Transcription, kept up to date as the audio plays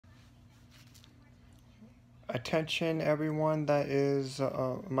Attention everyone that is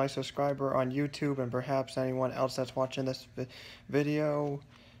my subscriber on YouTube and perhaps anyone else that's watching this video.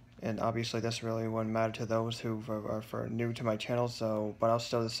 And obviously this really wouldn't matter to those who are new to my channel, but I'll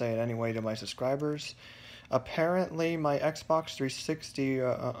still say it anyway to my subscribers. Apparently my Xbox 360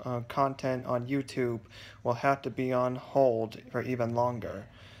 content on YouTube will have to be on hold for even longer.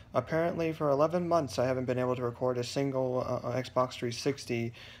 Apparently for 11 months I haven't been able to record a single Xbox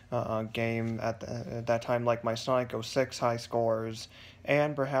 360 game at that time, like my Sonic 06 high scores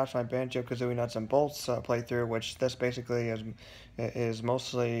and perhaps my Banjo Kazooie Nuts and Bolts playthrough, which this basically is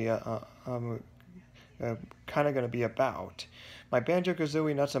mostly kind of going to be about. My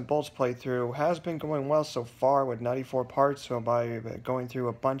Banjo-Kazooie Nuts and Bolts playthrough has been going well so far with 94 parts, so by going through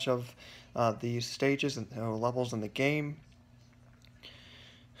a bunch of these stages and levels in the game.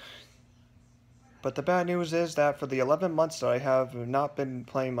 But the bad news is that for the 11 months that I have not been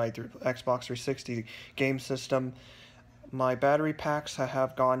playing my Xbox 360 game system, my battery packs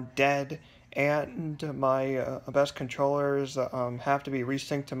have gone dead, and my best controllers have to be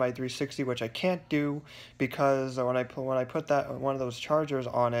resynced to my 360, which I can't do because when I put that one of those chargers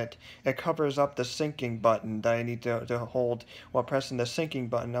on it, it covers up the syncing button that I need to hold while pressing the syncing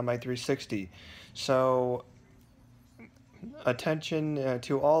button on my 360. So attention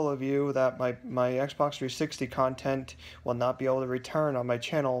to all of you that my Xbox 360 content will not be able to return on my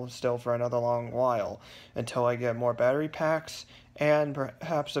channel still for another long while until I get more battery packs and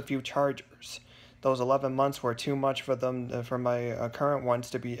perhaps a few chargers. Those 11 months were too much for them, for my current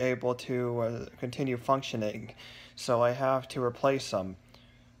ones to be able to continue functioning, so I have to replace them.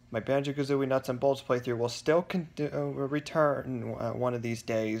 My Banjo-Kazooie Nuts and Bolts playthrough will still return one of these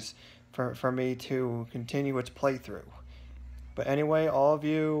days for me to continue its playthrough. But anyway, all of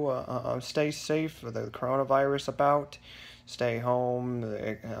you, stay safe with the coronavirus about. Stay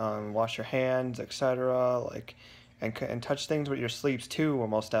home, wash your hands, etc. And touch things with your sleeves too,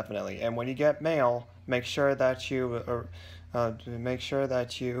 most definitely. And when you get mail, make sure that you don't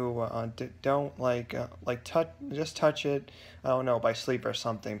just touch it. I don't know, by sleep or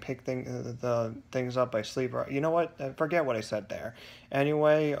something. Pick the things up by sleep, or you know what? Forget what I said there.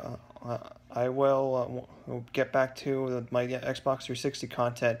 Anyway. I will get back to my Xbox 360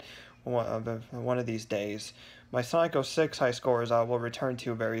 content one of these days. My Sonic 06 high scores I will return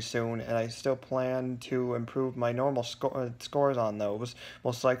to very soon, and I still plan to improve my normal scores on those.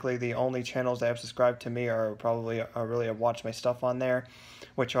 Most likely the only channels that have subscribed to me are probably really have watched my stuff on there,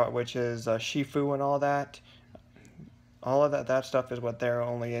 which is Shifu and all that. All of that stuff is what they're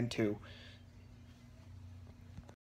only into.